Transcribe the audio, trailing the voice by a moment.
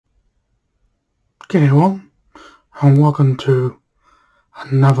Okay, everyone, and welcome to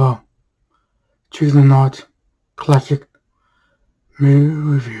another Tuesday night classic movie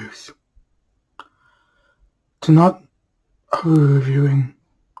reviews. Tonight, I'll be reviewing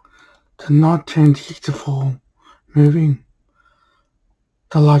the 1964 movie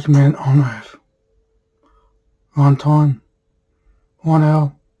The Last Man on Earth. Runtime 1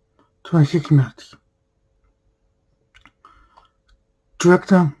 hour 26 minutes.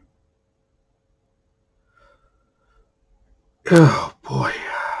 Director, oh boy,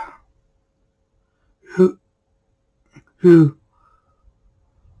 who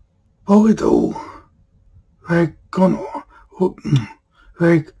Boydell Ray Gun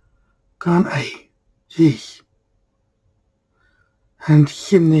A. Jeez. And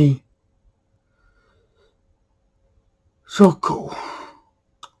Sydney Sokol.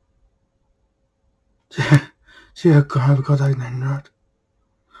 See, I haven't got that name right.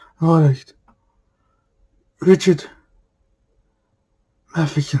 Alright. Richard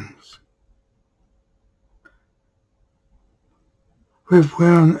Matheson. With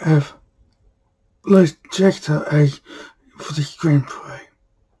Warren F. Leicester as for the screenplay.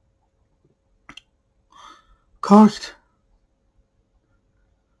 Cast: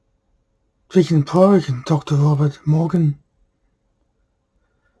 Vincent Price and Dr. Robert Morgan,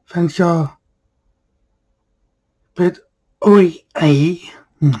 Fanshawe Bed A.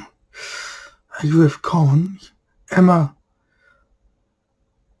 Ruth Collins, Emma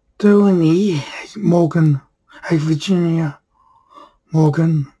Delaney as Morgan, as Virginia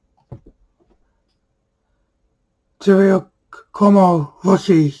Morgan, Giacomo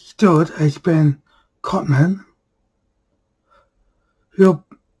Rossi Stewart as Ben Cotman,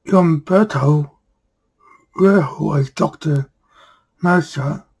 Umberto Rejo as Dr.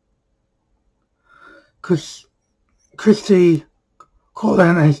 Mercer, Christy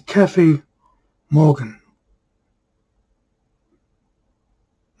Cortland as Kathy Morgan.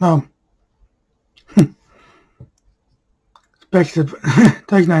 Especially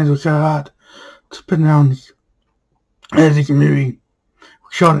those names were so hard to pronounce. As this movie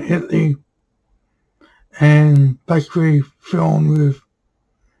was shot in Italy and basically filmed with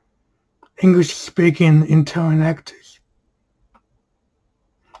English-speaking Italian actors.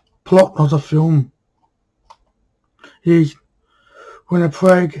 Plot of the film is when a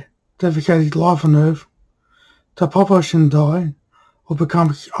plague devastates life on Earth, the population die or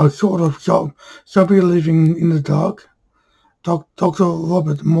becomes a sort of zombie living in the dark. Dr.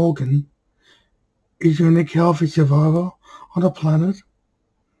 Robert Morgan is a unique healthy survivor on the planet,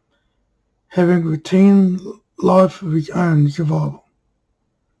 having routine life of his own survival.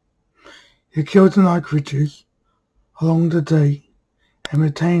 He kills the night creatures along the day and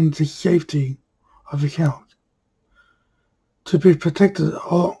maintains the safety of his house to be protected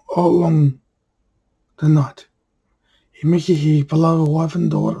all along the night. He misses his beloved wife and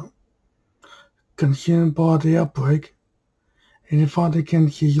daughter, consumed by the outbreak, and he fights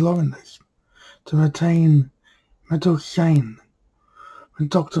against his loneliness to maintain mental sane. When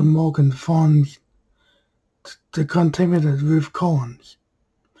Dr. Morgan finds the contaminated Ruth Collins,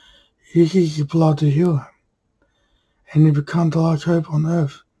 he uses his blood to heal her, and he becomes the last hope on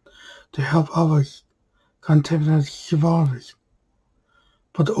Earth to help others contaminated survivors.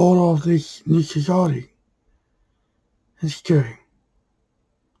 But all of this new society is scary.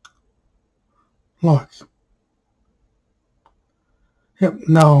 Likes. Yep,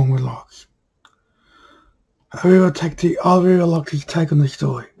 no one would likes. I really like his take on the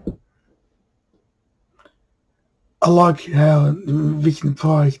story. I like how Vincent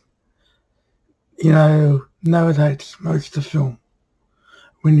Price, narrates most of the film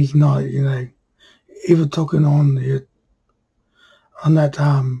when he's not, even talking on that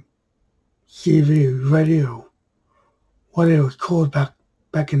TV radio, what it was called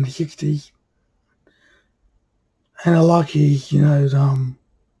back in the 60s. And I like his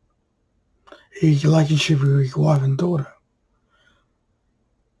relationship with his wife and daughter.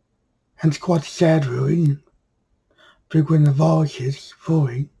 And it's quite sad, really, because when the virus hits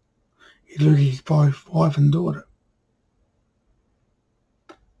fully, he loses his wife and daughter.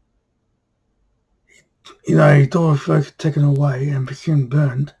 His daughter was first taken away and became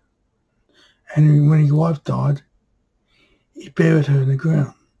burned. And when his wife died, he buried her in the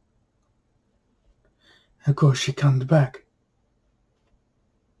ground. And of course, she comes back.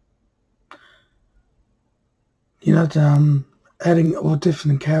 Adding all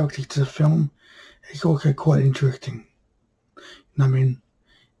different characters to the film is also quite interesting.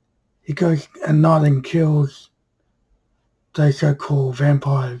 He goes at night and kills those so-called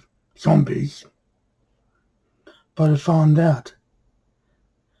vampire zombies. But I found out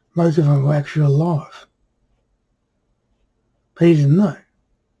most of them were actually alive. But he didn't know.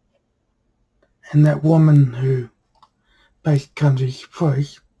 And that woman who basically comes to his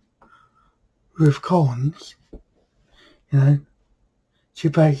place, Ruth Collins, she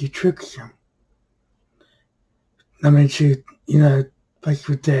basically tricks him. I mean, she,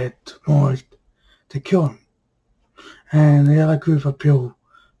 basically dared to kill him. And the other group of people,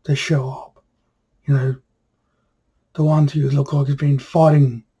 they show up. The ones who look like he's been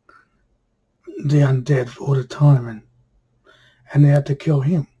fighting the undead all the time, and they had to kill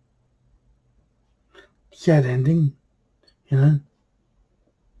him. Sad ending,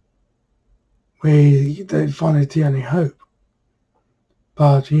 where they find it's the only hope.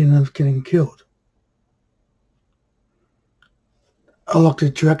 But he ends up getting killed. I like the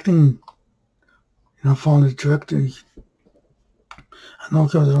directing, I find the directors, and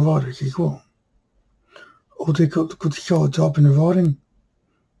also the writers as well. All they got good solid job in the writing.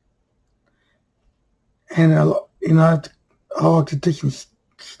 And I like the decent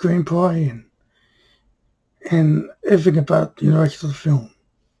screenplay and everything about the rest of the film.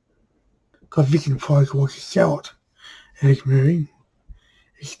 Because Vincent Price was a shout in his movie.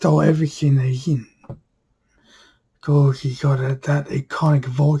 He stole everything that he's in. Because he got that iconic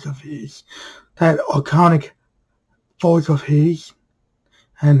voice of his. That iconic voice of his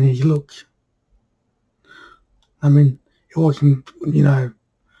and his looks. I mean, it wasn't,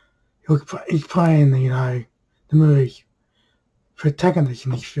 he's playing, the movie protagonist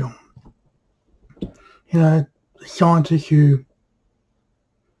in this film. The scientist who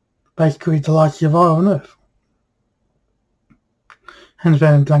basically is the last survivor on Earth. And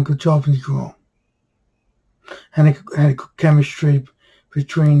has done a good job in his role. And a good chemistry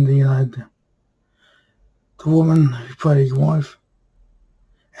between the woman who played his wife,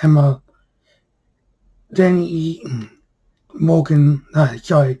 Emma, Morgan,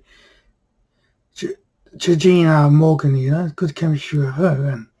 Georgina Morgan, good chemistry with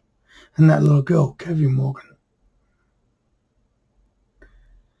her and that little girl, Kevin Morgan.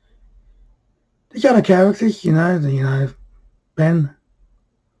 The other characters, Ben,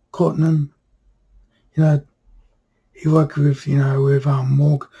 Courtney, he worked with, with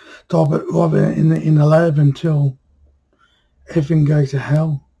Morgan, Robert in the lab until everything goes to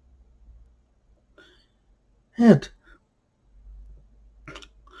hell. I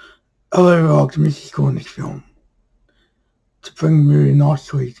really liked Mrs. Score in this film. To bring really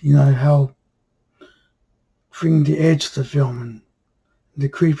nicely, how bring the edge to the film and the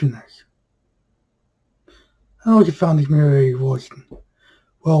creepiness. I also found this movie was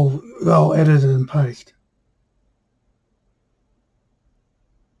well edited and paced.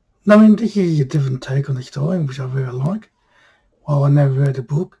 I mean, this is a different take on the story, which I really like. Well, I never read the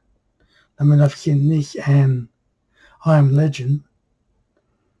book. I mean, I've seen this and I Am Legend.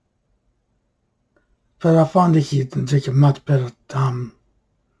 But I find this is a much better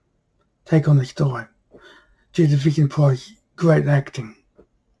take on the story. Due to Vincent Price, great acting.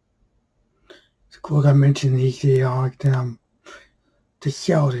 Like I mentioned, he's the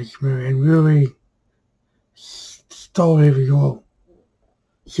shout in this movie and really stole every role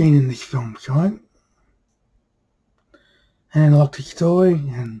seen in this film, right? And I like the story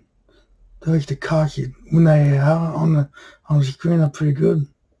and the cast when they are on the screen are pretty good.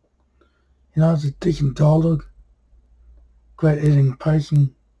 It's a decent dialogue, great editing and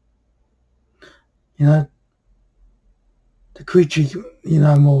pacing. The creatures,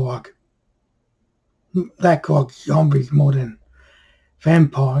 more like zombies more than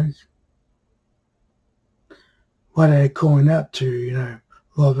vampires. What they're calling out to,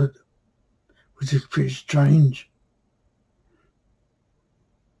 Robert, which is pretty strange.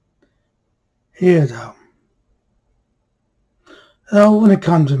 Though. When it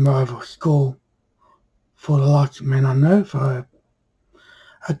comes to my overall score for The Last Man on Earth, I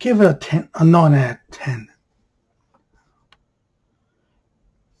give it a 9 out of 10.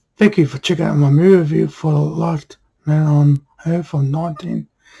 Thank you for checking out my movie review for The Last Man on Earth from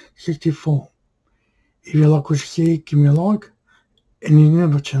 1964. If you like what you see, give me a like. And you're new to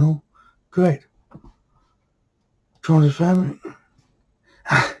my channel, great. Join the family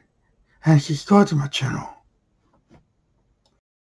and subscribe to my channel.